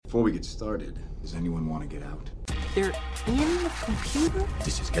Before we get started, does anyone want to get out? They're in the computer?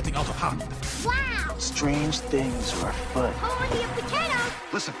 This is getting out of hand. Wow! Strange things are afoot. Holy potato!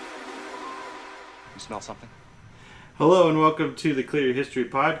 Listen. You smell something? Hello and welcome to the Clear History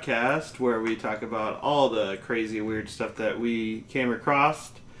Podcast, where we talk about all the crazy, weird stuff that we came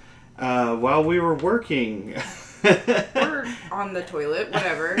across while we were working. Or on the toilet,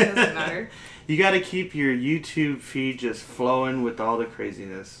 whatever, it doesn't matter. You got to keep your YouTube feed just flowing with all the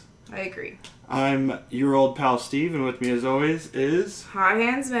craziness. I agree. I'm your old pal Steve, and with me as always is... Hi,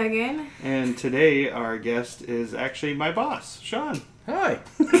 Hands Megan. And today our guest is actually my boss, Sean. Hi.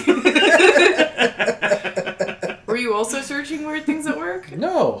 Were you also searching weird things at work?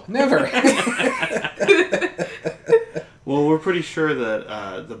 No, never. Well, we're pretty sure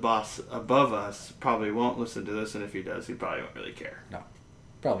that the boss above us probably won't listen to this, and if he does, he probably won't really care. No,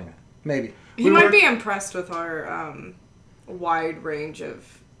 probably not. Maybe. He might be impressed with our wide range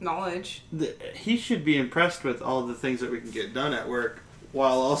of knowledge. He should be impressed with all the things that we can get done at work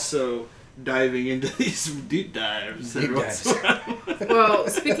while also diving into these deep dives. Well,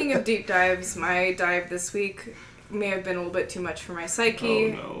 speaking of deep dives, my dive this week may have been a little bit too much for my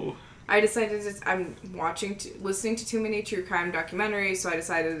psyche. Oh, no. I decided I'm listening to too many true crime documentaries, so I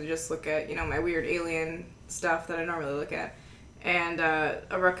decided to just look at, my weird alien stuff that I normally look at. And a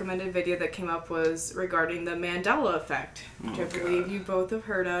recommended video that came up was regarding the Mandela effect, which I believe you both have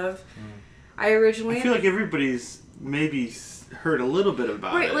heard of. I feel like everybody's maybe heard a little bit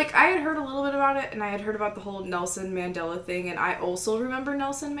about it. Right, like I had heard a little bit about it, and I had heard about the whole Nelson Mandela thing, and I also remember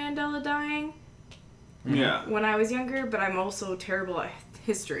Nelson Mandela dying. Yeah. When I was younger, but I'm also terrible at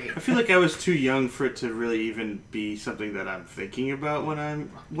history. I feel like I was too young for it to really even be something that I'm thinking about when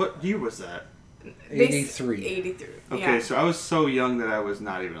I'm... What year was that? 83. 83. Okay, yeah. So I was so young that I was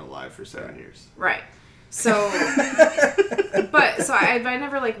not even alive for 7 years. Right. So, I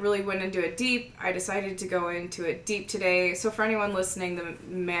never really went into it deep. I decided to go into it deep today. So for anyone listening, the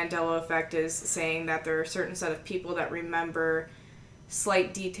Mandela effect is saying that there are a certain set of people that remember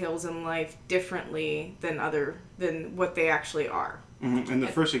slight details in life differently than what they actually are. Mm-hmm. And the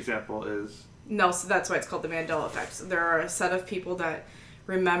first example is... Nelson, that's why it's called the Mandela effect. So there are a set of people that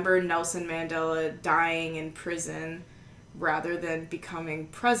remember Nelson Mandela dying in prison rather than becoming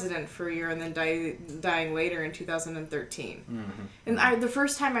president for a year and then dying later in 2013. Mm-hmm. And the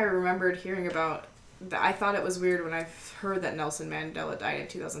first time I remembered hearing about I thought it was weird when I heard that Nelson Mandela died in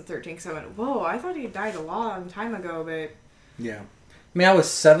 2013 because I went, whoa, I thought he died a long time ago, but... Yeah. I mean, I was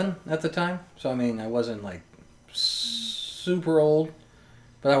 7 at the time, so I mean, I wasn't super old,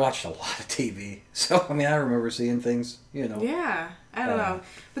 but I watched a lot of TV. So, I mean, I remember seeing things, Yeah, I don't know.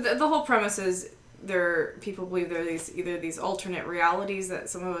 But the whole premise is people believe there are either these alternate realities that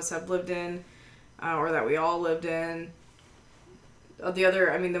some of us have lived in, or that we all lived in.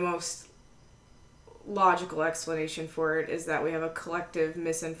 The most logical explanation for it is that we have a collective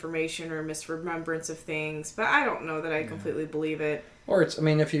misinformation or misremembrance of things, but I don't know that I completely believe it. Or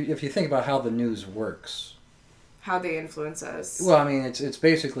if you think about how the news works. How they influence us. Well, I mean, it's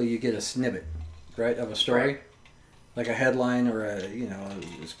basically you get a snippet, right, of a story. Right. Like a headline or a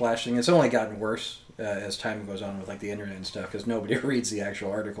splash thing. It's only gotten worse as time goes on with the internet and stuff because nobody reads the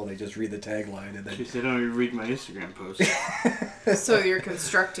actual article. They just read the tagline. And then... Jeez, they don't even read my Instagram posts. So you're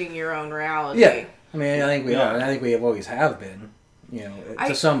constructing your own reality. Yeah. I mean, I think we are. And I think we always have been,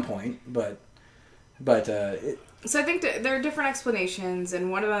 to some point. But So I think that there are different explanations, and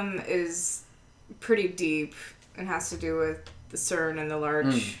one of them is pretty deep and has to do with the CERN and the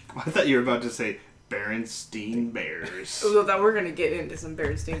large... I thought you were about to say... Berenstain Bears. That we're going to get into some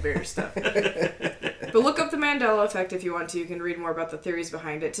Berenstain Bears stuff. But look up the Mandela effect if you want to. You can read more about the theories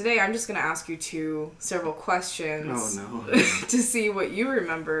behind it. Today, I'm just going to ask you several questions to see what you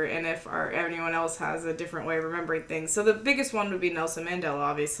remember and if anyone else has a different way of remembering things. So the biggest one would be Nelson Mandela,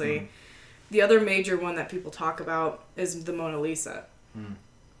 obviously. Mm. The other major one that people talk about is the Mona Lisa. Mm.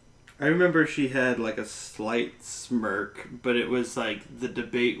 I remember she had a slight smirk, but it was the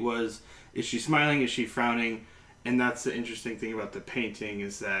debate was... Is she smiling? Is she frowning? And that's the interesting thing about the painting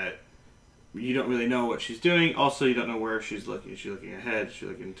is that you don't really know what she's doing. Also, you don't know where she's looking. Is she looking ahead? Is she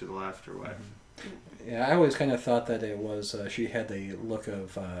looking to the left or what? Yeah, I always kind of thought that it was she had the look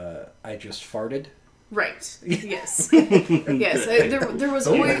of I just farted. Right. Yes. Yes. There was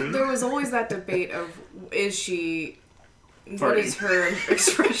always that debate of is she farting. What is her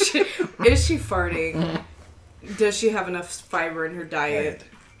expression? Is she farting? Does she have enough fiber in her diet?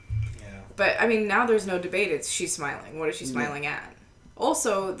 But, now there's no debate. It's she's smiling. What is she smiling at?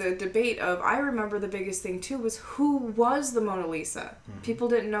 Also, the debate of, I remember the biggest thing, too, was who was the Mona Lisa? Mm-hmm. People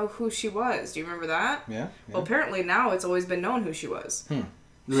didn't know who she was. Do you remember that? Yeah. Well, apparently now it's always been known who she was.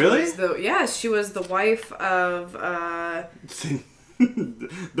 Really? She was the wife of the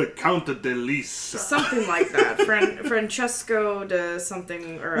Count de Lisa. something like that. Francesco de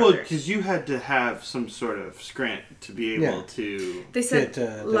something or Well, other. because you had to have some sort of scrant to be able to. They said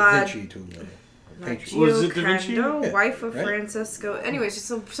Get La Da Vinci to paint you. Was it Da Vinci? Giocondo, Yeah, wife of right. Francesco. Anyways, just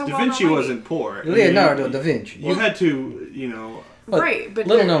some Da Vinci well-known wasn't poor. Leonardo da Vinci. You had to, you know. But right, but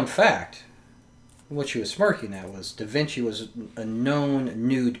little known fact, what she was smirking at was Da Vinci was a known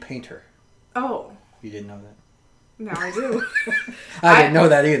nude painter. Oh, You didn't know that? now I do. I didn't know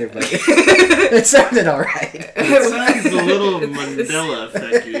that either, but it sounded all right. It sounds a little Mandela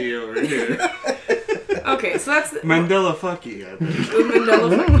effect over here. Okay, so that's Mandela fucky, I think.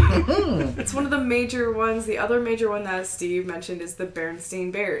 Mandela Effect. It's one of the major ones. The other major one that Steve mentioned is the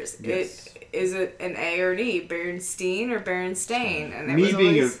Bernstein Bears. Yes. Is it an A or an E? Bernstein or Berenstain? And it Me was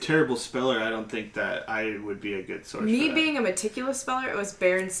being always, a terrible speller, I don't think that I would be a good source me for that. being a meticulous speller, it was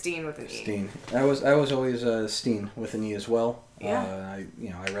Berenstein with an E. Steen. I was always Steen with an E as well. Yeah.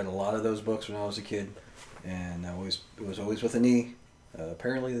 I read a lot of those books when I was a kid, and it was always with an E.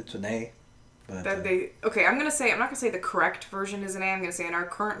 Apparently it's an A. But, I'm not gonna say the correct version is an A. I'm gonna say in our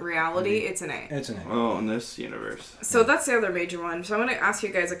current reality, it's an A. it's an A. Oh, in this universe. So that's the other major one. So I'm gonna ask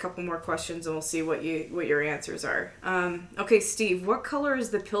you guys a couple more questions, and we'll see what your answers are. Okay, Steve, what color is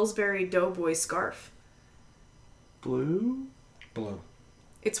the Pillsbury Doughboy scarf? Blue? Blue.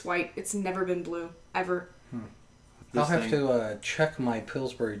 It's white. It's never been blue ever. I'll have to check my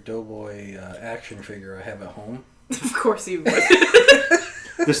Pillsbury Doughboy action figure I have at home. Of course you would.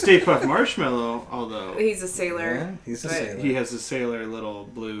 The Stay Puft Marshmallow, although He's a sailor. Yeah, he's a but sailor. he has a sailor little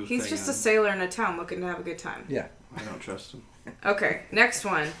blue He's thing just on. a sailor in a town looking to have a good time. Yeah. I don't trust him. Okay, next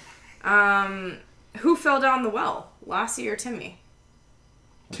one. Who fell down the well? Lassie or Timmy?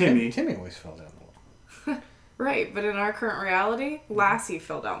 Timmy. Timmy always fell down the well. Right, but in our current reality, Lassie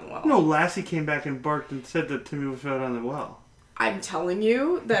fell down the well. No, Lassie came back and barked and said that Timmy fell down the well. I'm telling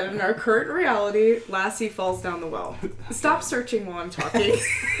you that in our current reality, Lassie falls down the well. Stop searching while I'm talking.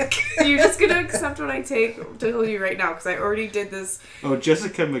 You're just going to accept what I tell you right now, because I already did this. Oh,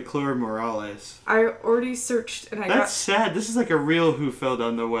 Jessica McClure Morales. I already searched, and I That's sad. This is like a real Who Fell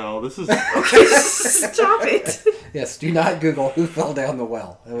Down the Well. This is... Okay, stop it. Yes, do not Google who fell down the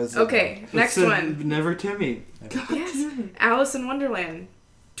well. That was Okay, next It said one. Never Timmy. Yes, Alice in Wonderland.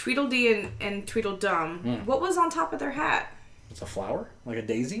 Tweedledee and Tweedledum. What was on top of their hat? It's a flower? Like a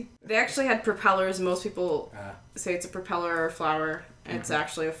daisy? They actually had propellers. Most people say it's a propeller or a flower. And it's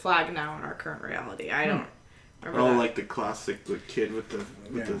actually a flag now in our current reality. I don't remember that. Like the classic kid with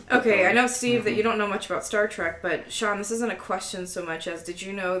the... Okay, I know, Steve, that you don't know much about Star Trek, but Sean, this isn't a question so much as did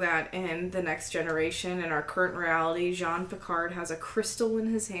you know that in The Next Generation, in our current reality, Jean Picard has a crystal in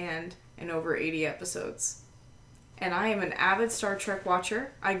his hand in over 80 episodes? And I am an avid Star Trek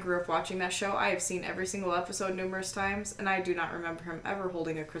watcher. I grew up watching that show. I have seen every single episode numerous times, and I do not remember him ever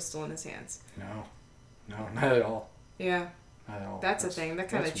holding a crystal in his hands. No, not at all. Yeah. Not at all. That's a thing. That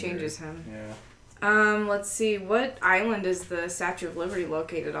kind of that's changes weird. him. Yeah. Let's see. What island is the Statue of Liberty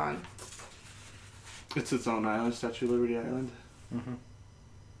located on? It's its own island, Statue of Liberty Island.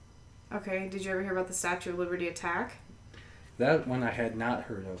 Okay, did you ever hear about the Statue of Liberty attack? That one I had not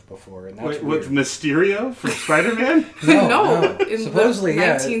heard of before, and that's Wait, weird. with Mysterio from Spider-Man? No. In Supposedly, the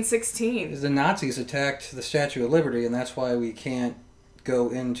yeah. 1916. The Nazis attacked the Statue of Liberty, and that's why we can't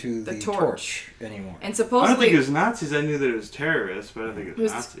go into The the torch. anymore. And I don't supposedly... think it was Nazis. I knew that it was terrorists, but I don't think it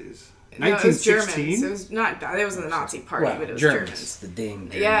was, It was- Nazis. No, it was Germans. 1916? It was not... It wasn't the Nazi party, Well, but it was Germans. Germans. The dang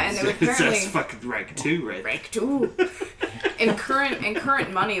Germans. Yeah, and it was apparently... That's fucking Reich 2, right? Reich 2. In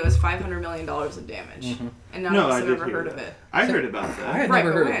current money, it was $500 million in damage. And none No, of us I have did ever hear heard of that. it. I heard about I that. had Right,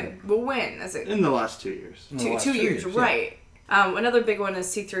 never but heard of when? it. Well, when? Is it In the last 2 years. In the last 2 2 years, yeah. right. Another big one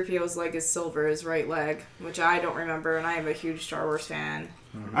is C-3PO's leg is silver, his right leg, which I don't remember, and I am a huge Star Wars fan.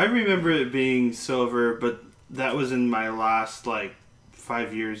 I remember it being silver, but that was in my last,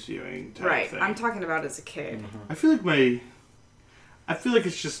 5 years viewing type Right, thing. I'm talking about as a kid. I feel like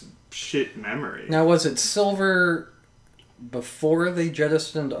it's just shit memory. Now, was it silver before they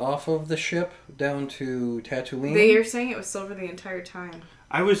jettisoned off of the ship down to Tatooine? They are saying it was silver the entire time.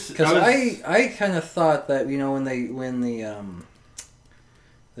 Because I kind of thought that when the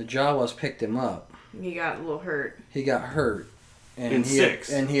Jawas picked him up, He got a little hurt. he got hurt, and In he 6.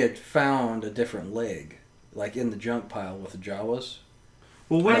 he had found a different leg, like in the junk pile with the Jawas.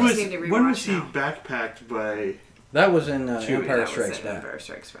 Well, I when just need to when was rewatch he now. backpacked by... That was in Chewie, Empire That was Strikes it, Back. Empire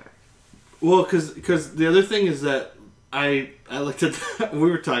Strikes Back. Well, because the other thing is that I looked at...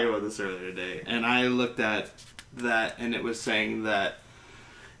 we were talking about this earlier today, and I looked at that, and it was saying that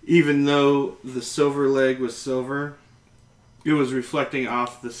even though the silver leg was silver, it was reflecting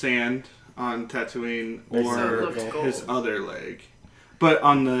off the sand on Tatooine or So it looked gold. his other leg. But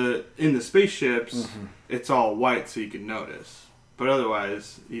in the spaceships, it's all white so you can notice. But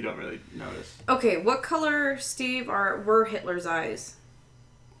otherwise, you don't really notice. Okay, what color, Steve, were Hitler's eyes?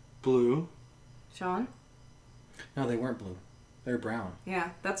 Blue. Sean? No, they weren't blue. They were brown. Yeah,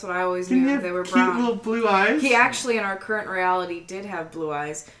 that's what I always Didn't he knew. have They were cute brown. little blue eyes? He actually, in our current reality, did have blue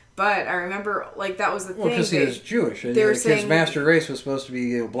eyes. But I remember, like, that was the Well, thing. because he was Jewish. And they were his saying- master race was supposed to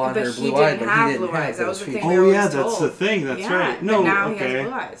be blonde hair, But he blue eyed, didn't but he have didn't blue have eyes. That was those the thing. features. they Oh were yeah, always that's told. the thing. That's Yeah, right. No, but now okay. he has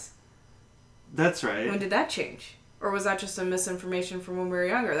blue eyes. That's When right. did that change? Or was that just a misinformation from when we were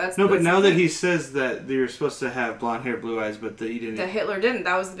younger? That's No, but that's now the that thing. he says that you're supposed to have blonde hair, blue eyes, but that he didn't. That Hitler didn't.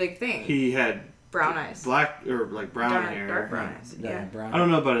 That was the big thing. He had Brown eyes. black or like brown hair. Dark brown eyes. Yeah, Yeah. brown. I don't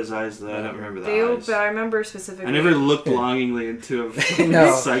know about his eyes though. I don't remember the eyes. But I remember specifically. I never looked longingly into a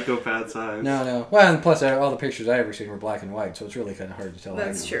No. psychopath's eyes. No. Well, and plus all the pictures I ever seen were black and white, so it's really kind of hard to tell.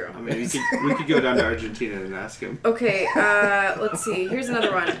 That's anyway. true. I mean, we could go down to Argentina and ask him. Okay, let's see. Here's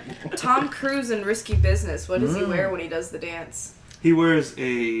another one. Tom Cruise in Risky Business. What does he wear when he does the dance? He wears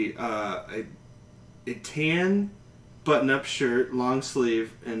a tan button-up shirt, long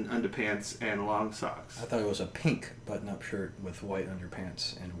sleeve, and underpants and long socks. I thought it was a pink button-up shirt with white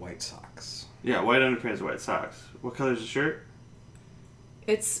underpants and white socks. Yeah, white underpants, white socks. What color is the shirt?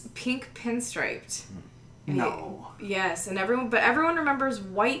 It's pink pinstriped. No. Yes, and everyone remembers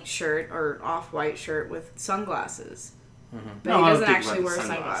white shirt or off-white shirt with sunglasses. But No, he I don't doesn't think actually about wear the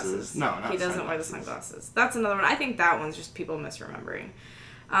sunglasses. sunglasses. No, not he doesn't wear the sunglasses. sunglasses. That's another one. I think that one's just people misremembering.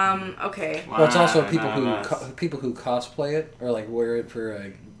 Okay. Well, it's also Why people not who us? people who cosplay it or like wear it for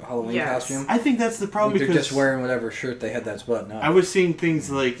a Halloween Yes. costume. I think that's the problem They're because just wearing whatever shirt they had that's button up. I was seeing things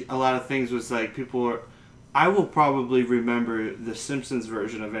like a lot of things was like people were. I will probably remember the Simpsons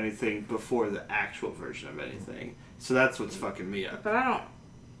version of anything before the actual version of anything. So that's what's fucking me up. But I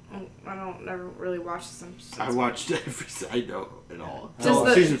don't never really watch The Simpsons. I watched every. I know it all. Does Until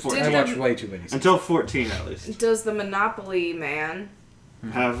the- season did 14. I the- watched way too many. Until 14, at least. Does the Monopoly man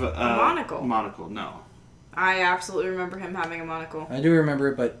Have a monocle? Monocle, no. I absolutely remember him having a monocle. I do remember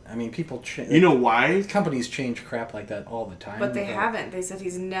it, but I mean, people change. You know why? companies change crap like that all the time. But they without- haven't. They said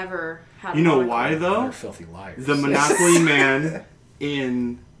he's never had a You know monocle. why though? They're filthy liars. The Monopoly man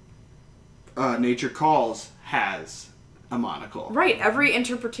in Nature Calls has a monocle. Right, every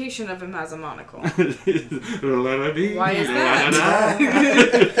interpretation of him has a monocle. Why Why is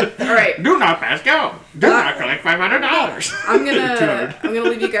that? All right, Do not pass go. Do not collect $500. I'm gonna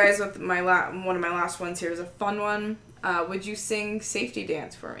leave you guys with my one of my last ones here is a fun one. Would you sing Safety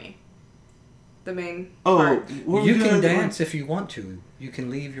Dance for me? The main Oh, part. what You we can doing? dance if you want to. You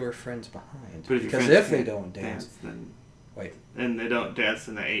can leave your friends behind. But if your because friends if they can't don't dance, then wait. and they don't dance,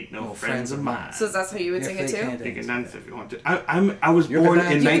 then they ain't no No friends of mine. So that's how you would If sing they it too? can't You can dance. dance if you want to. I was You can born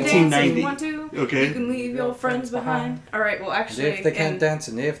dance. in You can dance if 1990. you want to. Okay. You can leave your friends behind. All right. Well, And actually, if they can't in- dance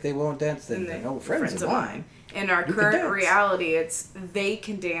and if they won't dance, then in they're the no friends of mine. In our You can current dance. reality, it's they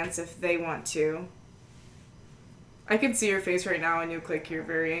can dance if they want to. I can see your face right now, and you click. You're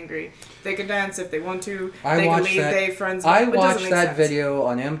very angry. They can dance if they want to. I they can watched leave that. their friends. I It doesn't watched make that sense. video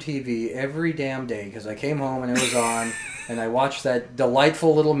on MTV every damn day because I came home and it was on, and I watched that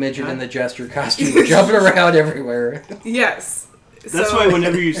delightful little midget in the jester costume jumping around everywhere. Yes. That's So- why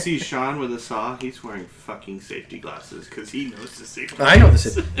whenever you see Sean with a saw, he's wearing fucking safety glasses because he knows the safety. I know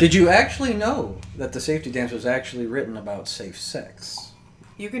this. Did you actually know that the safety dance was actually written about safe sex?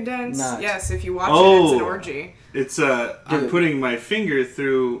 You can dance. Not- Yes, if you watch it, it's an Oh. orgy. It's I'm Dude. putting my finger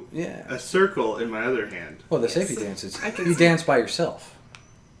through Yeah. a circle in my other hand. Well, the Yes. safety dance is I can you see. dance by yourself.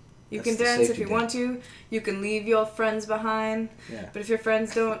 You That's can the dance if safety you want to. You can leave your friends behind. Yeah. But if your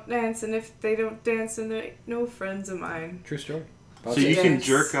friends don't dance, and if they don't dance, then they're no friends of mine. True story. So you can Dance.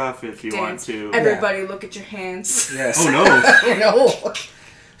 jerk off if you want Dance. to. Everybody, look at your hands. Yes. Oh no! no.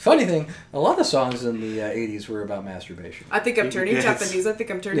 Funny thing, a lot of songs in the 80s were about masturbation. I think I'm turning Yes. Japanese. I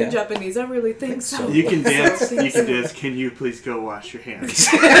think I'm turning Yeah. Japanese. I really think so. You can dance. So- You can dance. Can you please go wash your hands?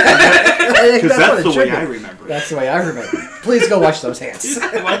 Because Because that's the way I remember it. That's the way I remember it. Please go wash those hands.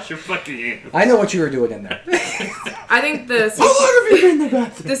 Wash your fucking hands. I know what you were doing in there. I think the How long have you been in the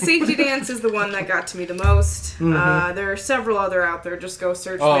bathroom? the safety dance is the one that got to me the most. There are several other out there. Just go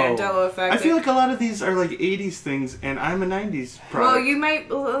search Oh. Mandela Effect. I feel like a lot of these are like 80s things, and I'm a 90s product. Well, you might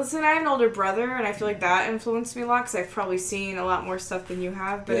listen. I have an older brother, and I feel like that influenced me a lot because I've probably seen a lot more stuff than you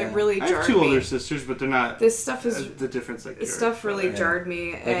have. But Yeah. it really I jarred have two me. older sisters, but they're not. This stuff is the difference like this yours, stuff really but- jarred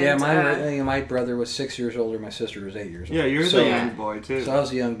me. Like, And, yeah, my brother was 6 years older. My sister was 8 years older. Yeah, you're so, the young boy too. So I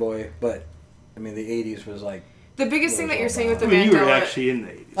was a young boy, but I mean, the 80s was like The biggest thing that you're saying with the I mean, you were Mandela... actually in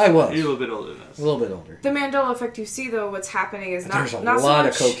the 80s. I was. You're a little bit older than us. A little bit older. The Mandela effect you see, though, what's happening is There's a not so lot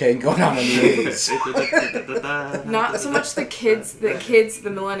much, of cocaine going on in the 80s. Not so much the kids, the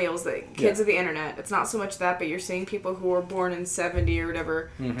millennials, the kids of the internet. It's not so much that, but you're seeing people who were born in 70 or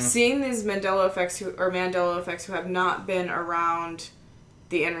whatever, seeing these Mandela effects who have not been around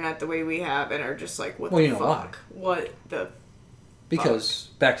the internet the way we have and are just like, what the fuck? Why? What the Because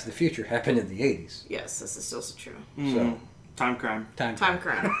Back to the Future happened in the 80s. Yes, this is still so true. So Time crime. Time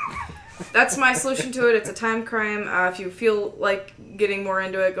crime. That's my solution to it. It's a time crime. If you feel like getting more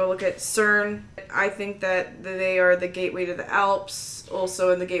into it, go look at CERN. I think that they are the gateway to the Alps,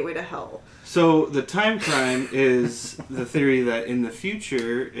 also, and the gateway to hell. So the time crime is the theory that in the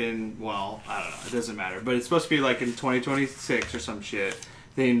future, I don't know, it doesn't matter, but it's supposed to be like in 2026 or some shit,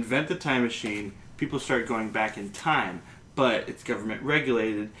 they invent the time machine, people start going back in time, but it's government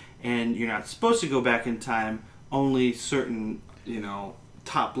regulated, and you're not supposed to go back in time. Only certain,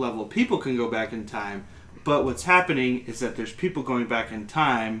 top level people can go back in time. But what's happening is that there's people going back in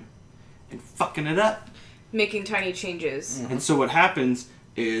time and fucking it up. Making tiny changes. Mm-hmm. And so what happens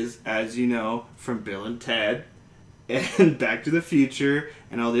is, as you know, from Bill and Ted and Back to the Future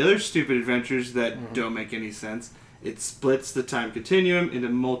and all the other stupid adventures that don't make any sense, it splits the time continuum into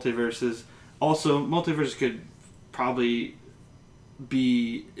multiverses. Also, multiverses could probably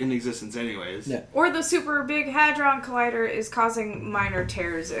be in existence anyways. Yeah. Or the super big hadron collider is causing minor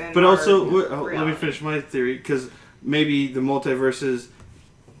tears in But also, reality. let me finish my theory, because maybe the multiverses,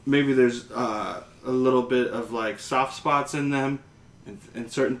 maybe there's a little bit of like soft spots in them,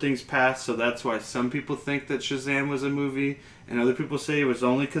 and certain things pass, so that's why some people think that Shazam was a movie, and other people say it was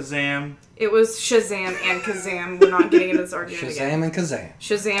only Kazam. It was Shazam and Kazam. We're not getting into this argument again. Shazam and Kazam.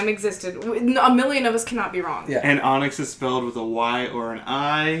 Shazam existed. A million of us cannot be wrong. Yeah. And Onyx is spelled with a Y or an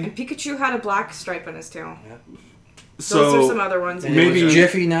I. And Pikachu had a black stripe on his tail. Yeah. So those are some other ones. And maybe it was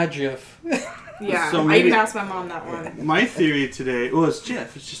Jiffy, not Jiff. Yeah, so I maybe- even asked my mom that one. my theory today, it's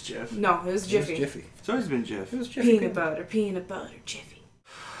Jif. It's just Jif. No, it was Jiffy. It was Jiffy. It's always been Jif. It was Jiffy. Peanut butter, Jiffy.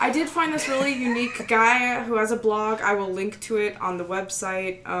 I did find this really unique guy who has a blog. I will link to it on the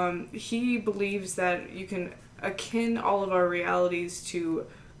website. He believes that you can akin all of our realities to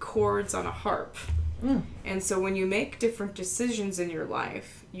chords on a harp. And so when you make different decisions in your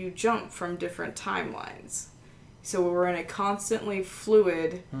life, you jump from different timelines. So we're in a constantly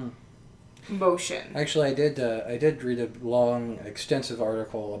fluid motion. Actually, I did read a long, extensive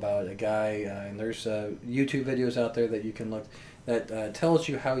article about a guy, and there's YouTube videos out there that you can look that tells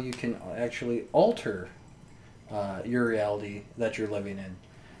you how you can actually alter your reality that you're living in.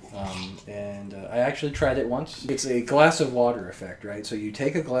 And I actually tried it once. It's a glass of water effect, right? So you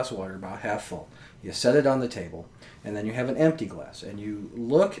take a glass of water about half full, you set it on the table, and then you have an empty glass, and you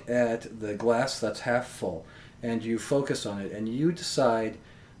look at the glass that's half full, and you focus on it, and you decide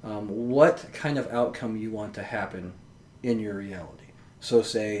what kind of outcome you want to happen in your reality. So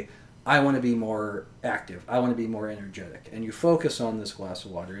say, I want to be more active, I want to be more energetic, and you focus on this glass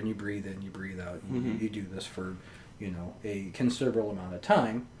of water, and you breathe in, you breathe out, and you do this for a considerable amount of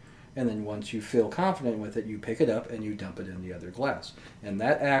time, and then once you feel confident with it, you pick it up and you dump it in the other glass. And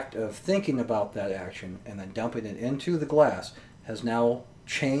that act of thinking about that action and then dumping it into the glass has now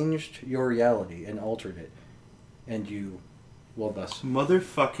changed your reality and altered it. And you will thus...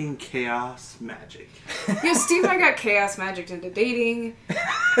 Motherfucking chaos magic. Yeah, Steve and I got chaos magicked into dating.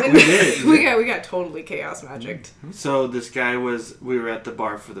 And We did. we got totally chaos magicked. So this guy we were at the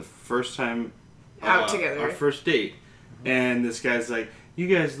bar for the first time Out together. our first date, and this guy's like, you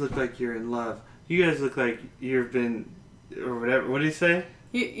guys look like you're in love, you guys look like you've been, or whatever, what did he say?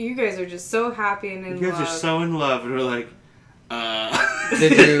 You guys are just so happy and in love. You guys are so in love, and we're like,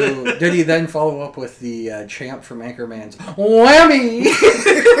 Did he then follow up with the champ from Anchorman's whammy?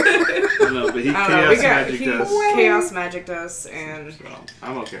 No, but he chaos magicked us, and so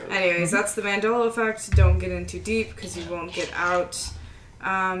I'm okay with it. anyways, that's the Mandela effect. Don't get in too deep because you won't get out.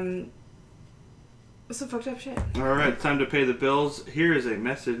 What's some fucked up shit? Alright, time to pay the bills. Here is a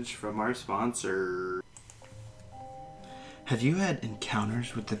message from our sponsor. Have you had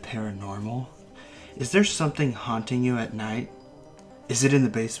encounters with the paranormal? Is there something haunting you at night? Is it in the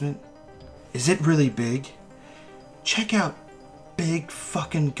basement? Is it really big? Check out Big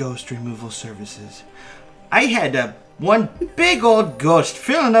Fucking Ghost Removal Services. I had one big old ghost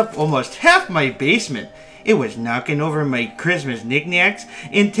filling up almost half my basement. It was knocking over my Christmas knickknacks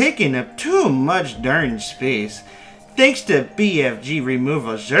and taking up too much darn space. Thanks to BFG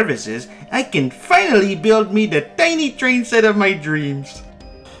Removal Services, I can finally build me the tiny train set of my dreams.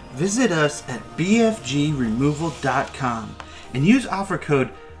 Visit us at bfgremoval.com and use offer code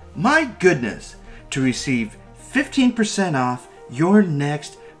MyGoodness to receive 15% off your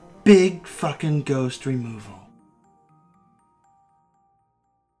next big fucking ghost removal.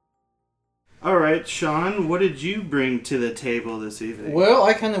 All right, Sean, what did you bring to the table this evening? Well,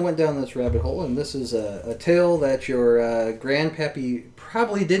 I kind of went down this rabbit hole, and this is a tale that your grandpappy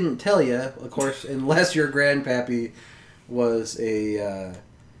probably didn't tell you, of course, unless your grandpappy was a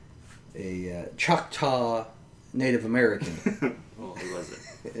Choctaw Native American. Well, who was it?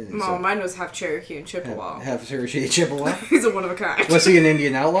 No, mine was half Cherokee and Chippewa. Half Cherokee Chippewa? He's a one of a kind. Was he an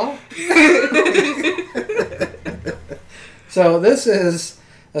Indian outlaw? So this is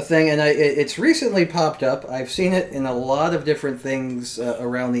a thing, and it's recently popped up. I've seen it in a lot of different things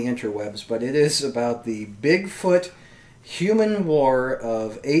around the interwebs, but it is about the Bigfoot Human War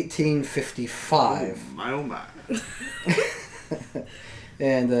of 1855. Oh my.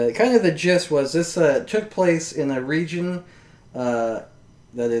 And kind of the gist was this took place in a region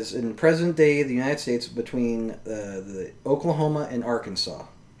that is in present day the United States between the Oklahoma and Arkansas.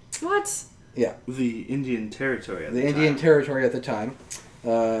 What? Yeah. The Indian Territory at the time. The Indian Territory at the time.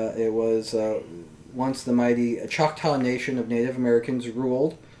 It was once the mighty Choctaw Nation of Native Americans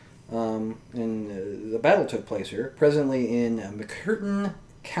ruled, and the battle took place here, presently in McCurtain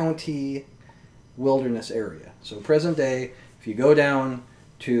County Wilderness area. So present day, if you go down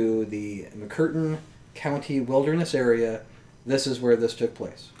to the McCurtain County Wilderness area, this is where this took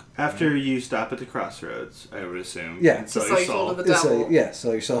place. After you stop at the crossroads, I would assume. Yeah. And sell To sell your your soul soul. to the devil.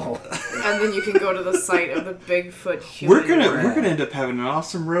 Sell your soul. And then you can go to the site of the Bigfoot Human We're gonna War. end up having an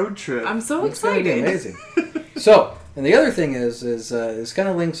awesome road trip. I'm so It's going to be excited. amazing. So, and the other thing is kind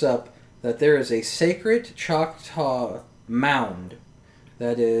of links up that there is a sacred Choctaw mound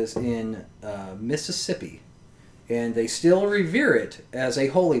that is in Mississippi, and they still revere it as a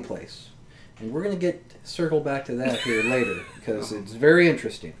holy place. And we're going to circle back to that here later because it's very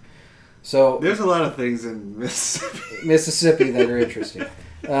interesting. So there's a lot of things in Mississippi that are interesting.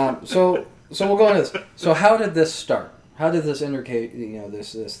 So we'll go into this. So how did this start? How did this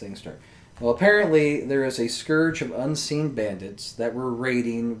this thing start? Well, apparently there is a scourge of unseen bandits that were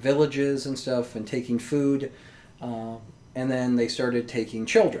raiding villages and stuff and taking food, and then they started taking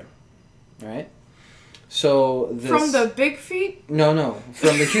children. Right? So this, From the Big Feet? No,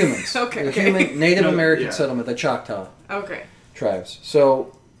 from the humans. Okay. The human Native American settlement, the Choctaw Okay. tribes.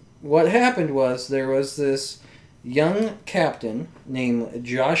 So what happened was there was this young captain named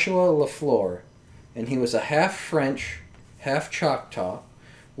Joshua Lafleur, and he was a half French, half Choctaw,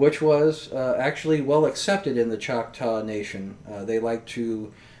 which was actually well accepted in the Choctaw Nation. They like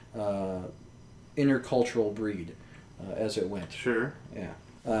to intercultural breed as it went. Sure. Yeah.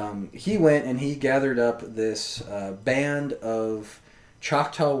 He went and he gathered up this band of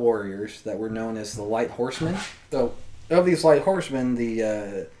Choctaw warriors that were known as the Light Horsemen. So, of these Light Horsemen,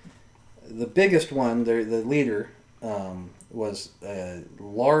 the biggest one, the leader, was a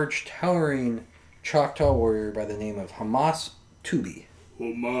large, towering Choctaw warrior by the name of Hamas Tubi.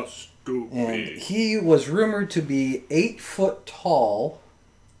 Hamas Tubi. And he was rumored to be 8 foot tall,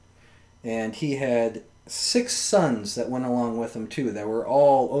 and he had 6 sons that went along with him too, that were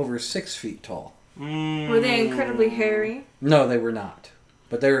all over 6 feet tall. Were they incredibly hairy? No, they were not.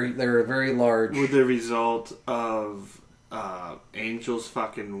 But they were very large. Were the result of angels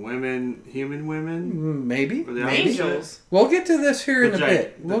fucking women, human women? Maybe. Were they Angels? We'll get to this here in a giant-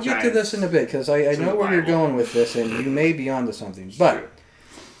 bit. the We'll get to giants. this in a bit, because I It's in know the where you're Bible. going with this, and you may be onto something. True. But,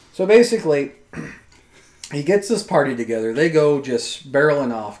 so basically, he gets this party together. They go just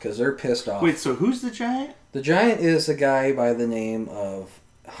barreling off, because they're pissed off. Wait, so who's the giant? The giant is a guy by the name of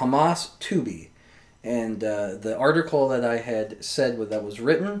Hamas Tubi. And the article that I had said that was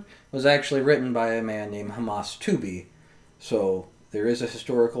written was actually written by a man named Hamas Tubi. So there is a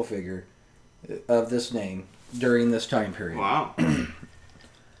historical figure of this name during this time period. Wow.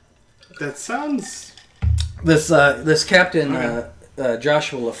 That sounds... This captain,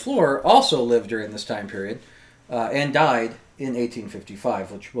 Joshua Lafleur, also lived during this time period and died in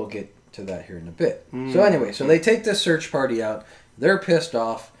 1855, which we'll get to that here in a bit. So anyway, so they take this search party out. They're pissed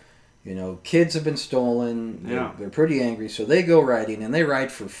off. You know, kids have been stolen. Yeah. They're pretty angry. So they go riding, and they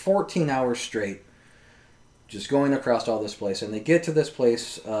ride for 14 hours straight, just going across all this place. And they get to this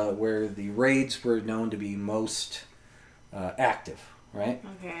place where the raids were known to be most active, right?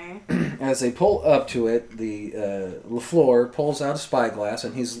 Okay. As they pull up to it, the Lafleur pulls out a spyglass,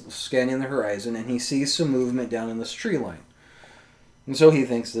 and he's scanning the horizon, and he sees some movement down in this tree line. And so he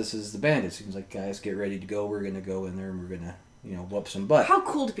thinks this is the bandits. He's like, guys, get ready to go. We're going to go in there, and we're going to, whoop some butt. How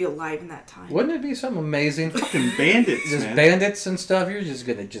cool to be alive in that time. Wouldn't it be something amazing? Fucking bandits, Just man. bandits and stuff. You're just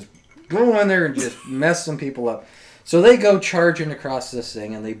going to just go in there and just mess some people up. So they go charging across this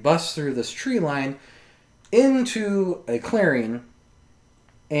thing, and they bust through this tree line, into a clearing,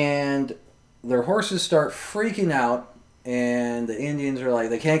 and their horses start freaking out, and the Indians are like,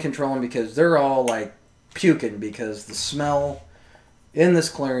 they can't control them because they're all like puking because the smell in this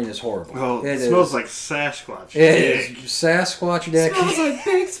clearing is horrible. Oh, it smells like Sasquatch. It is Sasquatch dick. Smells like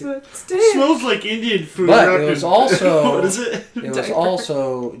Bigfoot's dick. Smells like Indian food. But it was also what is it? It was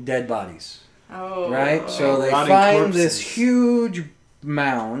also dead bodies. Oh. Right? So they Rotting find corpses. this huge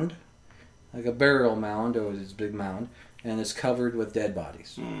mound, like a burial mound, or this big mound, and it's covered with dead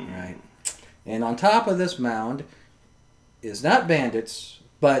bodies. Right? And on top of this mound is not bandits,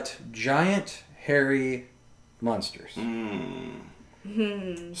 but giant, hairy monsters.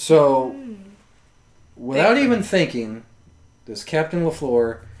 So, without even thinking, this Captain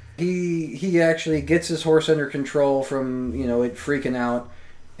LaFleur, he actually gets his horse under control from, it freaking out,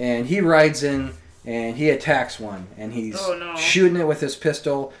 and he rides in and he attacks one, and he's shooting it with his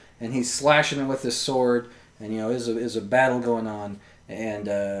pistol, and he's slashing it with his sword, and is a battle going on, and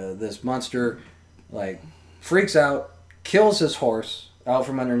this monster freaks out, kills his horse out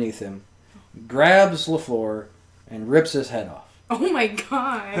from underneath him, grabs LaFleur, and rips his head off. Oh my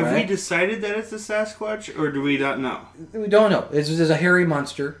god. Have we decided that it's a Sasquatch, or do we not know? We don't know. It's a hairy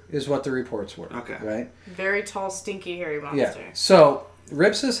monster, is what the reports were. Okay. Right? Very tall, stinky, hairy monster. Yeah. So,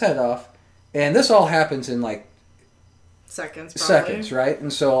 rips his head off, and this all happens in seconds, probably. seconds, right?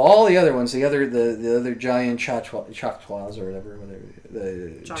 And so all the other ones, the other giant Choctaws or whatever,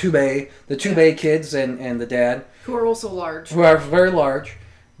 the Tubay kids and the dad, who are also large, who are very large,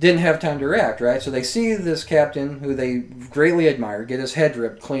 didn't have time to react, right? So they see this captain, who they greatly admire, get his head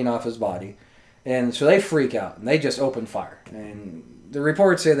ripped clean off his body, and so they freak out and they just open fire. And the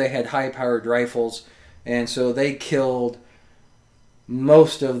reports say they had high-powered rifles, and so they killed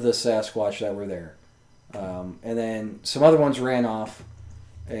most of the Sasquatch that were there. And then some other ones ran off,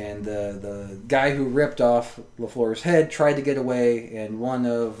 and the guy who ripped off LaFleur's head tried to get away, and one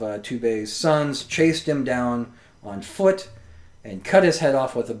of Tubay's sons chased him down on foot and cut his head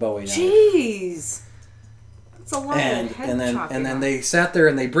off with a Bowie knife. Jeez, that's a lot of head and then chopping. They sat there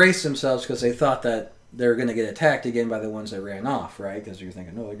and they braced themselves because they thought that they were going to get attacked again by the ones that ran off, right? Because you're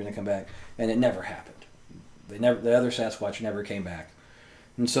thinking, no, they're going to come back, and it never happened. The other Sasquatch never came back,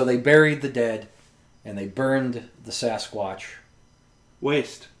 and so they buried the dead. And they burned the Sasquatch.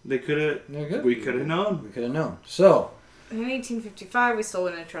 Waste. They could have. We could have known. We could have known. So. In 1855, we still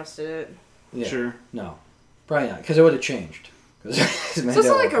wouldn't have trusted it. Yeah, sure. No. Probably not. Because it would have changed. It's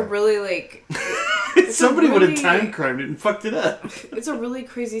also a really, somebody would have time crimed it and fucked it up. It's a really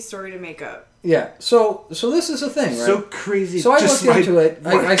crazy story to make up. Yeah. So this is the thing, right? So crazy. So I looked into it.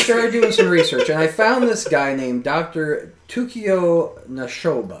 I started doing some research, and I found this guy named Dr. Tukio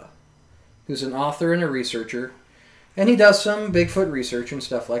Nashoba, who's an author and a researcher, and he does some Bigfoot research and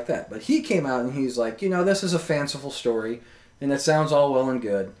stuff like that. But he came out and he's like, this is a fanciful story, and it sounds all well and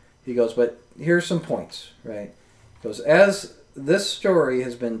good. He goes, but here's some points, right? He goes, as this story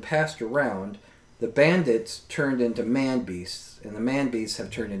has been passed around, the bandits turned into man-beasts, and the man-beasts have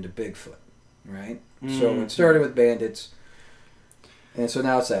turned into Bigfoot, right? So it started with bandits, and so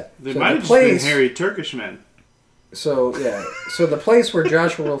now it's that. They so might have just been hairy Turkish men. So, yeah. So the place where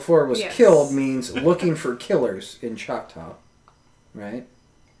Joshua LaFleur was Yes. killed means looking for killers in Choctaw. Right?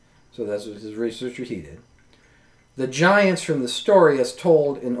 So that's what his researcher he did. The giants from the story as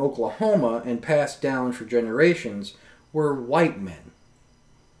told in Oklahoma and passed down for generations were white men.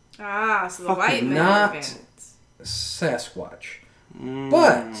 Ah, so the Fucking white men not are bandits. Sasquatch.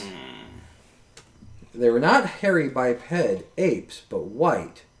 But they were not hairy biped apes, but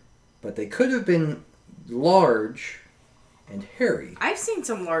white. But they could have been large and hairy. I've seen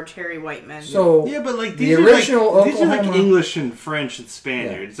some large, hairy white men. So yeah, but the these original are these are Oklahoma English and French and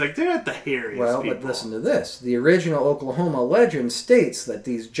Spaniards. Yeah. They're not the hairiest Well, people. but listen to this. The original Oklahoma legend states that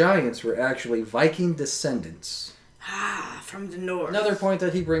these giants were actually Viking descendants. From the north. Another point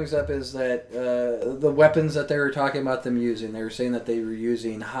that he brings up is that the weapons that they were talking about them using, they were saying that they were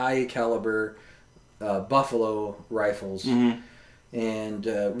using high caliber buffalo rifles. Mm-hmm. And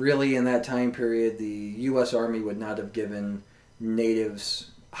really in that time period, the U.S. Army would not have given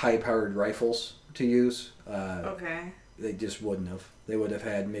natives high-powered rifles to use. Okay. They just wouldn't have. They would have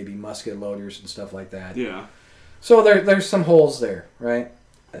had maybe musket loaders and stuff like that. Yeah. So there's some holes there, right?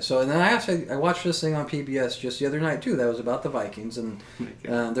 So and then I watched this thing on PBS just the other night too. That was about the Vikings, and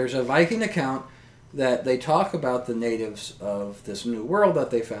there's a Viking account that they talk about the natives of this new world that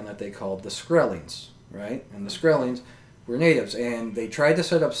they found that they called the Skrellings, right? And the Skrellings were natives, and they tried to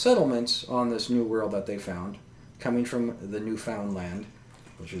set up settlements on this new world that they found, coming from the Newfoundland,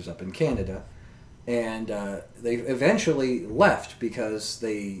 which is up in Canada, and they eventually left because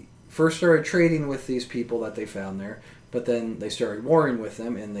they first started trading with these people that they found there, but then they started warring with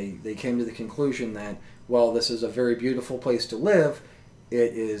them, and they came to the conclusion that, well, this is a very beautiful place to live.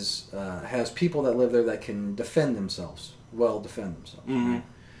 It is has people that live there that can defend themselves, defend themselves. Mm-hmm. Right?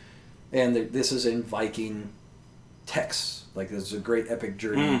 And this is in Viking texts. Like, this is a great epic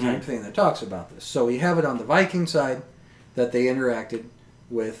journey type thing that talks about this. So you have it on the Viking side that they interacted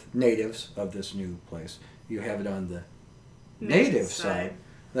with natives of this new place. You have it on the native side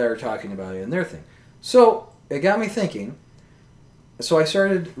that are talking about it in their thing. So it got me thinking. So I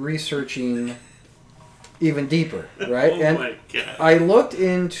started researching even deeper, right? Oh and my God. I looked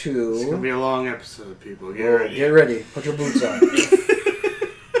into... It's going to be a long episode, people. Get ready. Get ready. Put your boots on.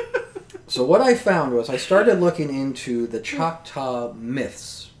 So what I found was I started looking into the Choctaw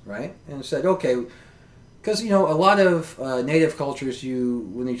myths, right? And said, okay, because, a lot of native cultures,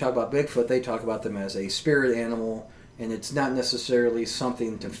 when you talk about Bigfoot, they talk about them as a spirit animal, and it's not necessarily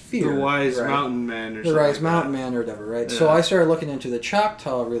something to fear. The wise right? mountain man or the something. wise like mountain that. man or whatever, right? Yeah. So I started looking into the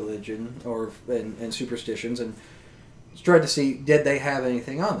Choctaw religion and superstitions and tried to see, did they have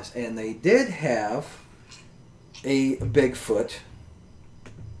anything on this? And they did have a Bigfoot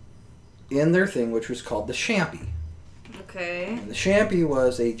in their thing, which was called the Champy. Okay. And the Champy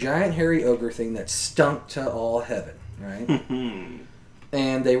was a giant hairy ogre thing that stunk to all heaven, right?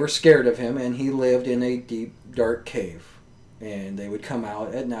 And they were scared of him, and he lived in a deep, dark cave. And they would come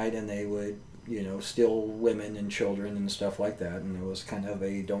out at night, and they would, steal women and children and stuff like that. And it was kind of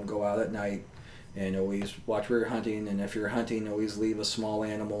a don't go out at night, and always watch where you're hunting. And if you're hunting, always leave a small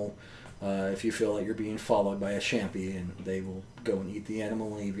animal if you feel like you're being followed by a Champy, and they will go and eat the animal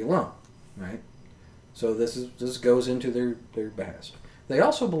and leave you alone, right? So this goes into their behest. They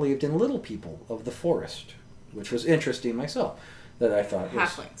also believed in little people of the forest, which was interesting myself. That I thought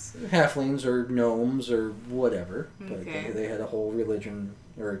was halflings or gnomes or whatever. Okay. But they had a whole religion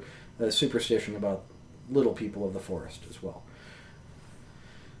or a superstition about little people of the forest as well.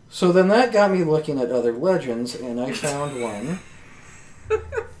 So then that got me looking at other legends, and I found one.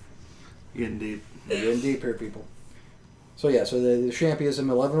 Getting deep. Getting deep here, people. So yeah, the Champy is a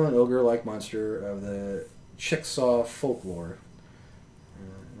malevolent ogre-like monster of the Chickasaw folklore.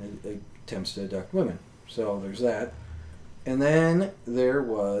 It attempts to abduct women. So there's that. And then there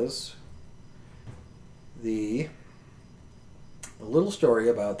was a little story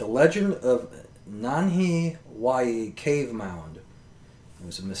about the legend of Nanhi-Wai Cave Mound. It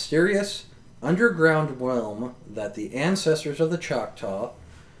was a mysterious underground realm that the ancestors of the Choctaw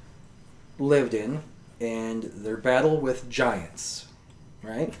lived in, and their battle with giants.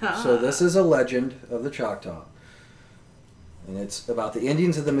 Right? So this is a legend of the Choctaw. And it's about the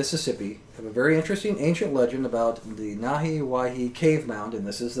Indians of the Mississippi. Have a very interesting ancient legend about the Nahi-Wahi Cave Mound, and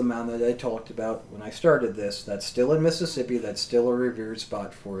this is the mound that I talked about when I started this. That's still in Mississippi. That's still a revered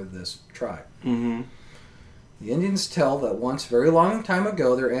spot for this tribe. Mm-hmm. The Indians tell that once, very long time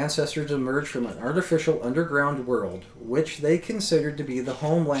ago, their ancestors emerged from an artificial underground world, which they considered to be the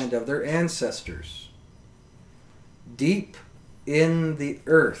homeland of their ancestors. Deep in the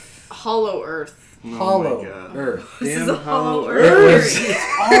earth. Hollow Earth. Hollow God. Earth. This Damn is a hollow hollow earth. Earth. It's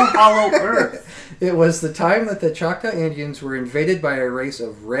all hollow earth. It was the time that the Choctaw Indians were invaded by a race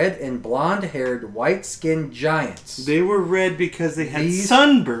of red and blonde-haired, white-skinned giants. They were red because they had These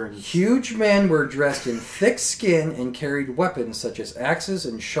sunburns. Huge men were dressed in thick skin and carried weapons such as axes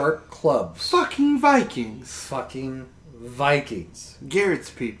and sharp clubs. Fucking Vikings. Fucking Vikings. Garrett's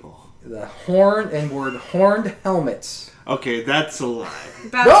people. The horn and wore horned helmets. Okay, that's a lie.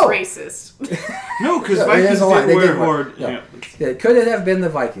 That's No! racist. No, because No, it Vikings is a lie. didn't They wear did wear- horde. no. Yeah. Yeah, could it have been the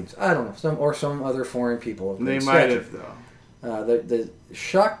Vikings? I don't know. Some other foreign people. of They great might stature. have, though.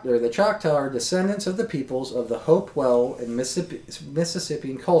 The Choctaw are descendants of the peoples of the Hopewell and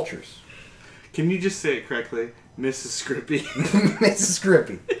Mississippian cultures. Can you just say it correctly? Mississippi.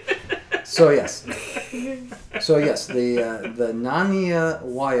 Mississippi. So yes, the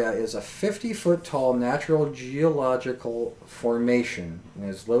Nania-Waya is a 50-foot tall natural geological formation and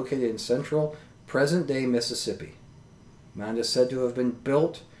is located in central present-day Mississippi. The mound is said to have been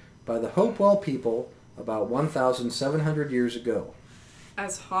built by the Hopewell people about 1,700 years ago.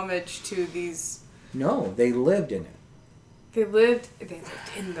 As homage to these. No, they lived in it. They lived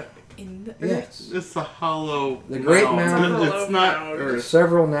in the earth. Yes. It's a hollow The Great Mound. It's not Hollow mound. earth.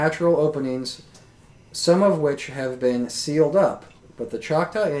 Several natural openings, some of which have been sealed up, but the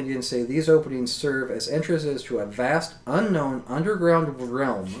Choctaw Indians say these openings serve as entrances to a vast, unknown underground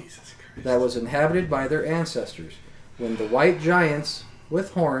realm Jesus Christ. that was inhabited by their ancestors. When the white giants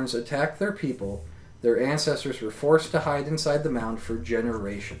with horns attacked their people, their ancestors were forced to hide inside the mound for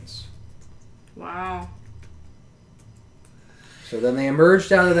generations. Wow. So then they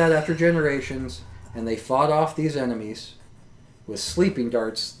emerged out of that after generations, and they fought off these enemies with sleeping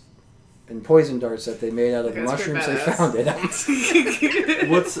darts and poison darts that they made out of the That's pretty mushrooms they badass. found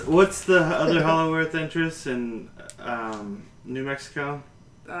it. What's the other Hollow Earth entrance in New Mexico?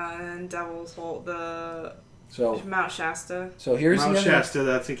 And Devil's Hole, the So Mount Shasta, here's Mount the other. Shasta,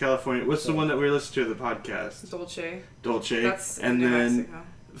 that's in California. What's the one that we listened to the podcast? Dolce. Dolce. That's in and New then Mexico.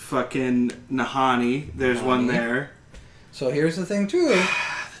 fucking Nahani. There's one Nahani. there. So here's the thing too.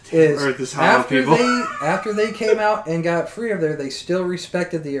 Is Earth is hollow, people. after they came out and got free of there, they still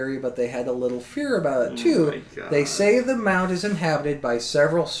respected the area, but they had a little fear about it Oh too. my God. They say the mount is inhabited by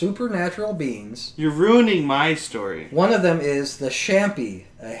several supernatural beings. You're ruining my story. One of them is the Shampy,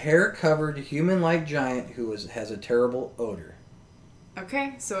 a hair-covered human-like giant who has a terrible odor.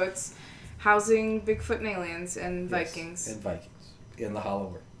 Okay, so it's housing Bigfoot and aliens and Vikings. And Vikings in the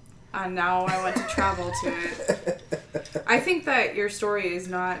Hollow Earth. And now I want to travel to it. I think that your story is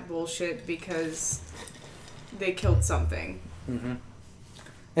not bullshit because they killed something. Mm-hmm.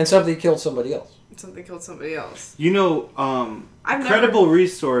 And somebody killed somebody else. Something killed somebody else. You know, I've credible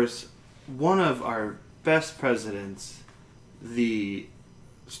resource, one of our best presidents, the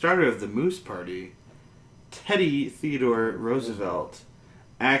starter of the Moose Party, Teddy Theodore Roosevelt,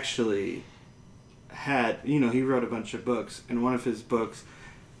 actually had, he wrote a bunch of books, and one of his books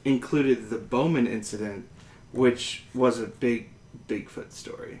included the Bowman incident, which was a big Bigfoot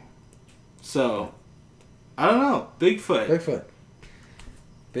story. So, I don't know. Bigfoot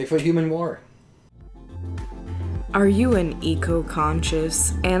human war. Are you an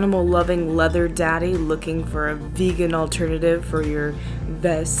eco-conscious, animal-loving leather daddy looking for a vegan alternative for your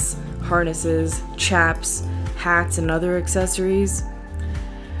vests, harnesses, chaps, hats, and other accessories?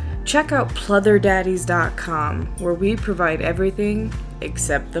 Check out PleatherDaddies.com, where we provide everything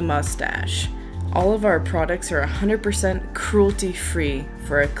except the mustache. All of our products are 100% cruelty-free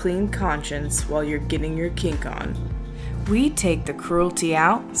for a clean conscience while you're getting your kink on. We take the cruelty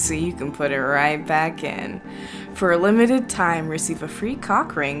out so you can put it right back in. For a limited time, receive a free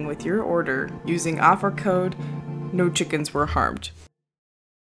cock ring with your order using offer code No Chickens Were Harmed.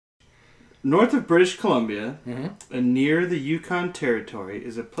 North of British Columbia, and near the Yukon Territory,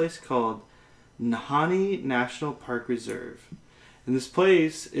 is a place called Nahani National Park Reserve. And this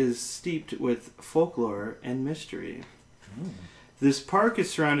place is steeped with folklore and mystery. This park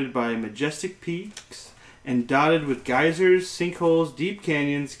is surrounded by majestic peaks and dotted with geysers, sinkholes, deep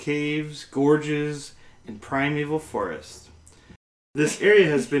canyons, caves, gorges, and primeval forests. This area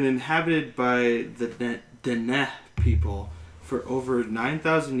has been inhabited by the Dene people for over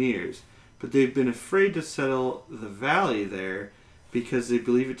 9,000 years, but they've been afraid to settle the valley there because they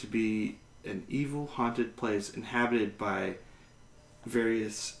believe it to be an evil, haunted place inhabited by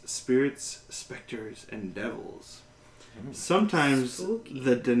various spirits, specters, and devils. Sometimes Spooky.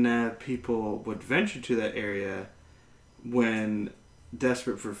 the Dene people would venture to that area when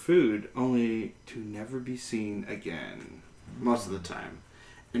desperate for food, only to never be seen again, most of the time.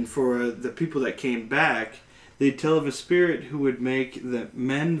 And for the people that came back, they'd tell of a spirit who would make the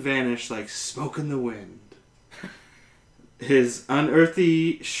men vanish like smoke in the wind. His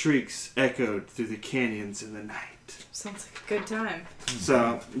unearthly shrieks echoed through the canyons in the night. Sounds like a good time.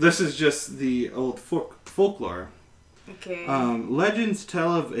 So, this is just the old folklore. Okay. Legends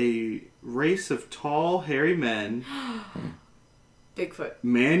tell of a race of tall, hairy men, Bigfoot.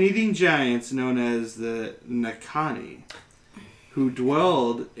 man-eating giants known as the Nakani, who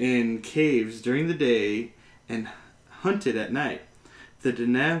dwelled in caves during the day and hunted at night. The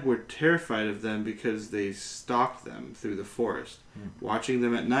Dene were terrified of them because they stalked them through the forest, watching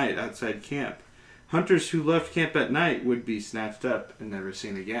them at night outside camp. Hunters who left camp at night would be snatched up and never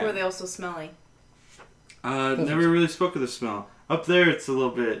seen again. Were they also smelly? Never really spoke of the smell. Up there, it's a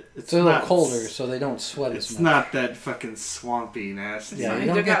little bit... It's a little colder, so they don't sweat as It's much. not that fucking swampy, nasty. Yeah, you They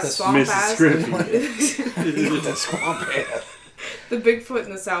don't got get the swamp ass. Mississippi. You get that swamp ass. The Bigfoot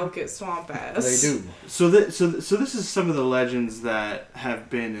in the South get swamp ass. They do. So this is some of the legends that have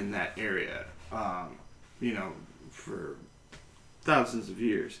been in that area, for thousands of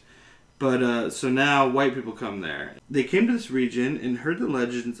years. But so now white people come there. They came to this region and heard the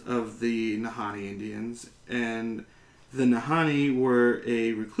legends of the Nahani Indians, and the Nahani were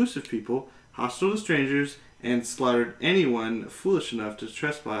a reclusive people, hostile to strangers, and slaughtered anyone foolish enough to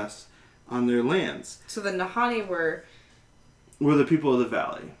trespass on their lands. So the Nahani were The people of the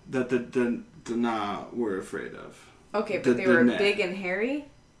valley that the Na were afraid of. okay, but The they were Dene. big and hairy.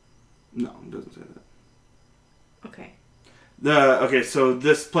 No, it doesn't say that. Okay. So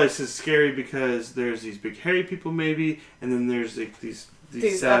this place is scary because there's these big hairy people maybe, and then there's like these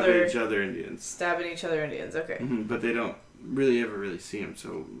These savage other Indians. Stabbing each other Indians. Okay. But they don't really ever really see them,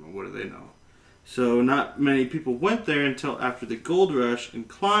 so what do they know? So not many people went there until after the gold rush in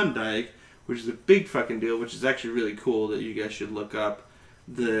Klondike, which is a big fucking deal, which is actually really cool that you guys should look up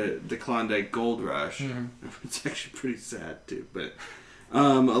the Klondike gold rush. Mm-hmm. It's actually pretty sad too, but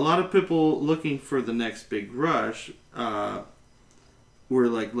a lot of people looking for the next big rush were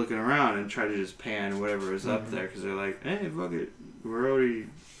like looking around and try to just pan whatever is up there because they're like, hey, fuck it, we're already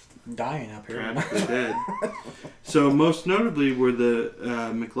dying up here. Practically dead. So most notably were the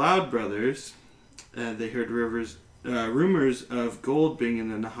McLeod brothers. They heard rumors of gold being in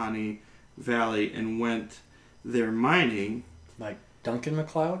the Nahanni Valley and went there mining. Like Duncan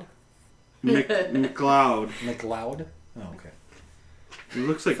McLeod? McLeod. McLeod? Oh, okay. It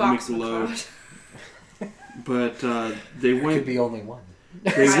looks like Fox McLeod. But they there went. Could be only one.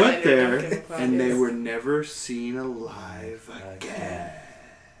 They went there and they were never seen alive again.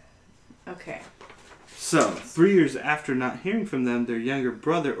 Okay. So, 3 years after not hearing from them, their younger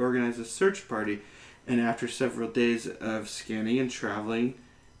brother organized a search party, and after several days of scanning and traveling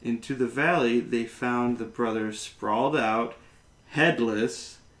into the valley, they found the brothers sprawled out,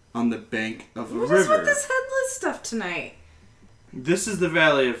 headless, on the bank of a river. What is with this headless stuff tonight? This is the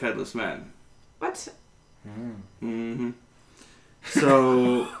Valley of Headless Men. What? Mm-hmm.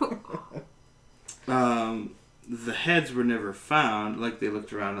 So, the heads were never found. Like, they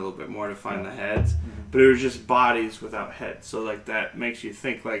looked around a little bit more to find the heads, but it was just bodies without heads. So, like, that makes you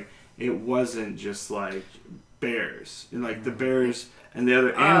think, like, it wasn't just, like, bears. And, like, the bears and the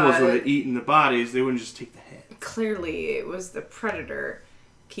other animals would have eaten the bodies. They wouldn't just take the head. Clearly, it was the predator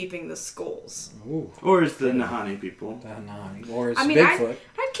keeping the skulls. Ooh. Or is the Nahanni people. Or is I mean, Bigfoot.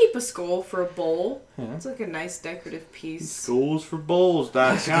 I'd keep a skull for a bowl. Yeah. It's like a nice decorative piece.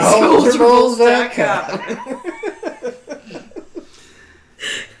 Skulls4bowls.com. Skulls4bowls.com.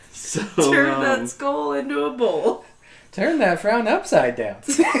 So, Turn that skull into a bowl. Turn that frown upside down.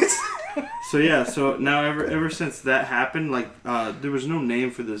 So yeah, so now ever since that happened, like there was no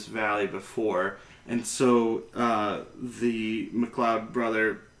name for this valley before, and so the McLeod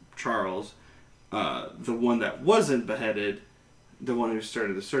brother Charles, the one that wasn't beheaded, the one who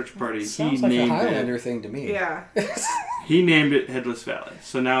started the search party, Sounds he like named a Highlander it. thing to me. Yeah. He named it Headless Valley,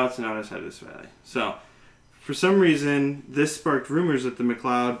 so now it's known as Headless Valley. So for some reason, this sparked rumors that the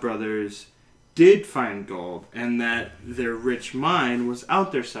McLeod brothers did find gold, and that their rich mine was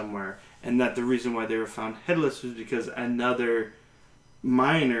out there somewhere. And that the reason why they were found headless was because another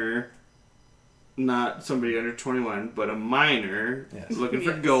miner, not somebody under 21, but a miner looking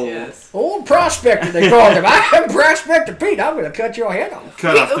for gold. Yes. Old prospector, they called him. I am Prospector Pete. I'm going to cut your head off.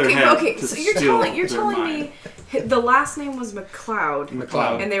 Cut off their head. Okay, to so you're telling me the last name was McLeod,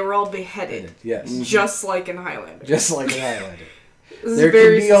 and they were all beheaded. Yes. Just like in Highlander. Just like in Highlander. This There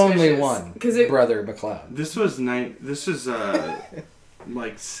could be only one brother McLeod. This was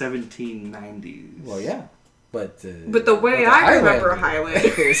like 1790s. Well, yeah. But the way I remember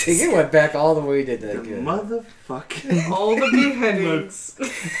Highlander. See, you went back all the way to the motherfucking all the beheadings.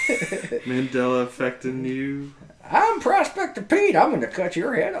 Mandela affecting you. I'm Prospector Pete. I'm going to cut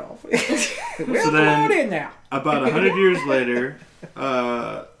your head off. Well, so then, come on in now. About 100 years later,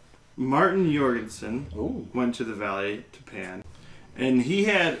 Martin Jorgensen went to the valley to pan. And he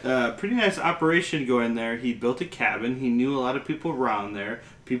had a pretty nice operation going there. He built a cabin. He knew a lot of people around there.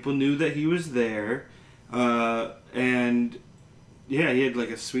 People knew that he was there. And, yeah, he had like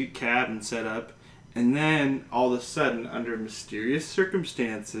a sweet cabin set up. And then, all of a sudden, under mysterious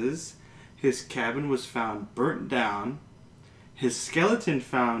circumstances, his cabin was found burnt down. His skeleton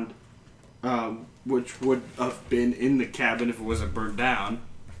found, which would have been in the cabin if it wasn't burnt down,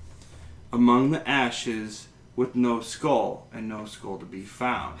 among the ashes, with no skull, and no skull to be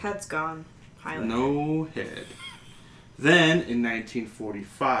found. Head's gone. Highlander. No head. Then, in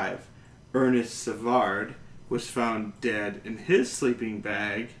 1945, Ernest Savard was found dead in his sleeping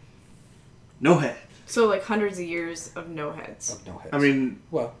bag. No head. So, like, hundreds of years of no heads. Of no heads. I mean,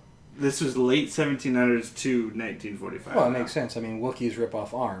 well, this was late 1700s to 1945. Well, it makes sense. I mean, Wookiees rip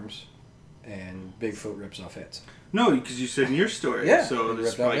off arms, and Bigfoot rips off heads. No, because you said in your story, yeah, so this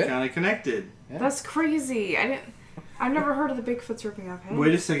is probably kind of connected. Yeah. That's crazy. I've never heard of the Bigfoots ripping off heads.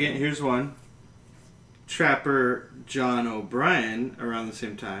 Wait a second, here's one. Trapper John O'Brien, around the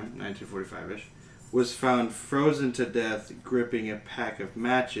same time, 1945-ish, was found frozen to death gripping a pack of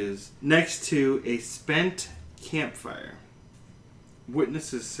matches next to a spent campfire.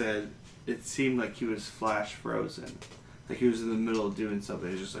 Witnesses said it seemed like he was flash frozen. Like he was in the middle of doing something.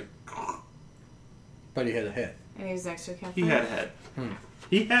 He was just like... But he had a head. And he was next to a campfire? He had a head.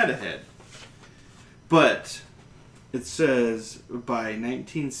 He had a head. But It says by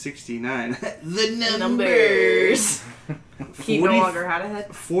 1969, the Numbers. He no 40 longer had a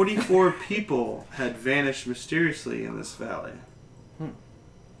head. 44 people had vanished mysteriously in this valley.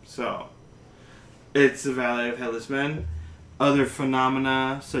 So, it's the Valley of Headless Men. Other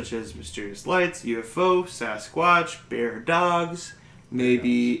phenomena such as mysterious lights, UFO, Sasquatch, bear dogs,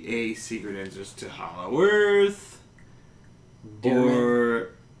 maybe a secret entrance to Hollow Earth,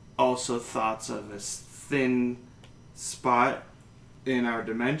 or also thoughts of a thin spot in our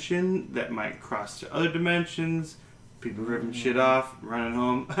dimension that might cross to other dimensions. People ripping shit off, running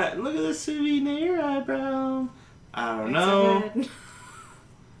home. Look at the souvenir eyebrow. I don't know.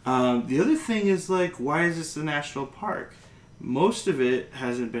 The other thing is, like, why is this a national park? Most of it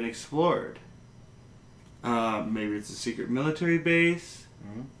hasn't been explored. Maybe it's a secret military base.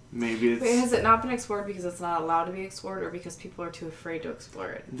 Maybe it's... Wait, has it not been explored because it's not allowed to be explored, or because people are too afraid to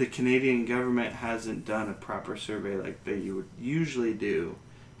explore it? The Canadian government hasn't done a proper survey like they would usually do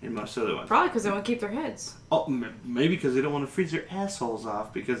in most other ones. Probably because they want to keep their heads. Oh, maybe because they don't want to freeze their assholes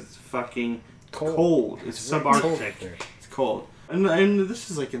off because it's fucking cold. It's subarctic. It's cold. And this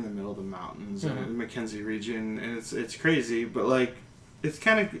is like in the middle of the mountains in the Mackenzie region, and it's crazy, but like it's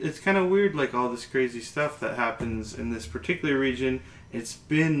kind of weird, like all this crazy stuff that happens in this particular region. It's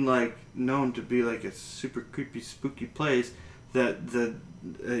been like known to be like a super creepy, spooky place that the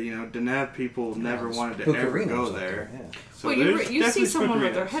Deneb people never wanted to ever go there. So well, you see someone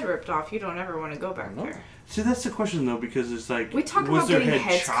with their head ripped off, you don't ever want to go back there. See, that's the question though, because it's like, we talk about getting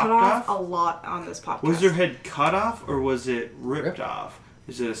heads cut off a lot on this podcast. Was their head cut off or was it ripped off?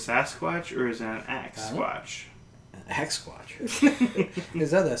 Is it a Sasquatch or is it an Axe Squatch? An Axe Squatch.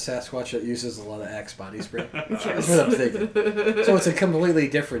 Is that a Sasquatch that uses a lot of Axe body spray? Yes. That's what I'm thinking. So it's a completely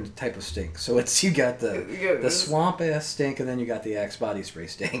different type of stink. So it's you got the swamp ass stink, and then you got the Axe body spray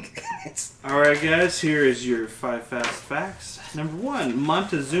stink. Alright guys, here is your 5 fast facts. Number 1,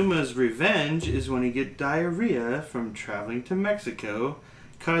 Montezuma's revenge is when he gets diarrhea from traveling to Mexico,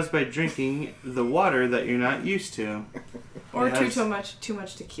 caused by drinking the water that you're not used to. Or too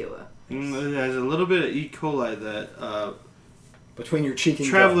much tequila. It has a little bit of E. coli that between your cheek and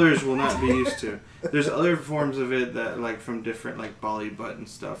travelers will not be used to. There's other forms of it that, like, from different, like, Bali butt and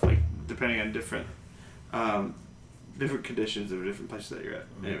stuff, like, depending on different conditions of different places that you're at.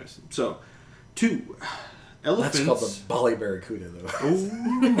 Anyways, so 2, elephants. That's called the Bali barracuda, though.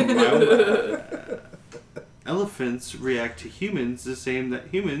 Wow. Elephants react to humans the same that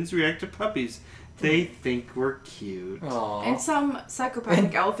humans react to puppies. They think we're cute. Aww. And some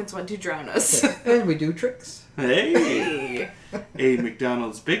psychopathic elephants want to drown us. And we do tricks. Hey! A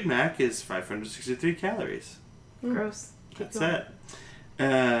McDonald's Big Mac is 563 calories. Gross. That's that.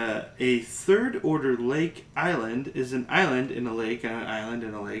 A third-order lake island is an island in a lake on an island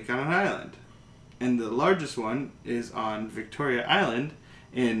in a lake on an island. And the largest one is on Victoria Island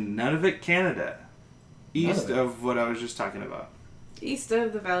in Nunavut, Canada. East of what I was just talking about. East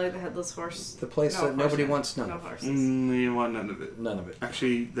of the Valley of the Headless Horse. The place that nobody wants none of. No horses. You want none of it. None of it.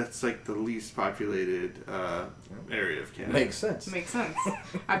 Actually, that's like the least populated area of Canada. Makes sense. Makes sense.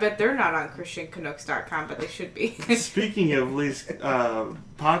 I bet they're not on ChristianCanucks.com, but they should be. Speaking of least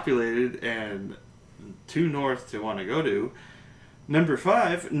populated and too north to want to go to, number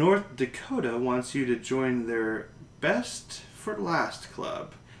 5, North Dakota wants you to join their Best for Last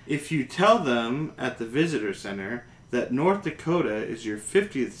club. If you tell them at the visitor center that North Dakota is your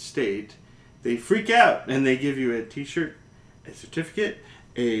 50th state, they freak out and they give you a t-shirt, a certificate,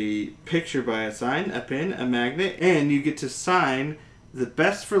 a picture by a sign, a pin, a magnet, and you get to sign the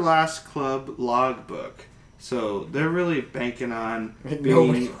Best for Last Club logbook. So they're really banking on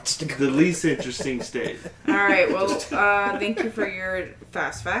being the least interesting state. All right, well, thank you for your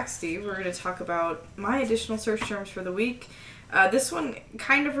fast facts, Steve. We're going to talk about my additional search terms for the week. This one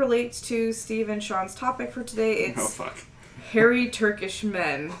kind of relates to Steve and Sean's topic for today. It's hairy Turkish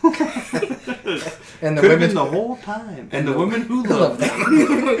men. And the women the whole time. And the women who love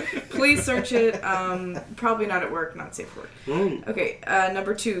them. Please search it. Probably not at work, not safe for work. Okay,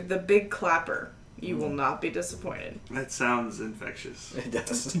 number 2, the Big Clapper. You will not be disappointed. That sounds infectious. It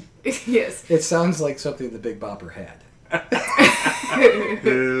does. Yes. It sounds like something the Big Bopper had.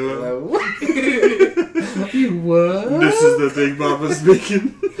 You what? This is the Big Bopper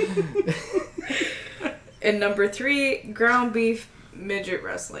speaking. And number 3, ground beef midget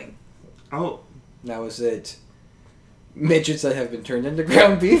wrestling. Oh. Now is it midgets that have been turned into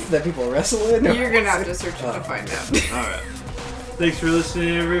ground beef that people wrestle in? You're going to have to search it to find out. Alright. Thanks for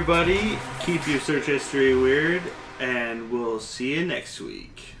listening, everybody. Keep your search history weird, and we'll see you next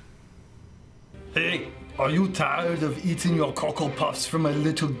week. Hey, are you tired of eating your Cocoa Puffs from a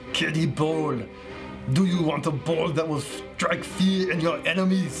little kiddie bowl? Do you want a ball that will strike fear in your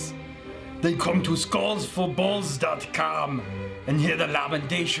enemies? Then come to skullsforballs.com and hear the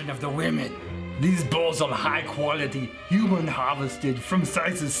lamentation of the women. These balls are high quality, human harvested from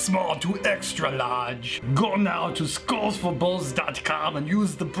sizes small to extra large. Go now to skullsforballs.com and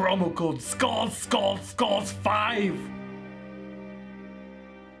use the promo code SKULLS5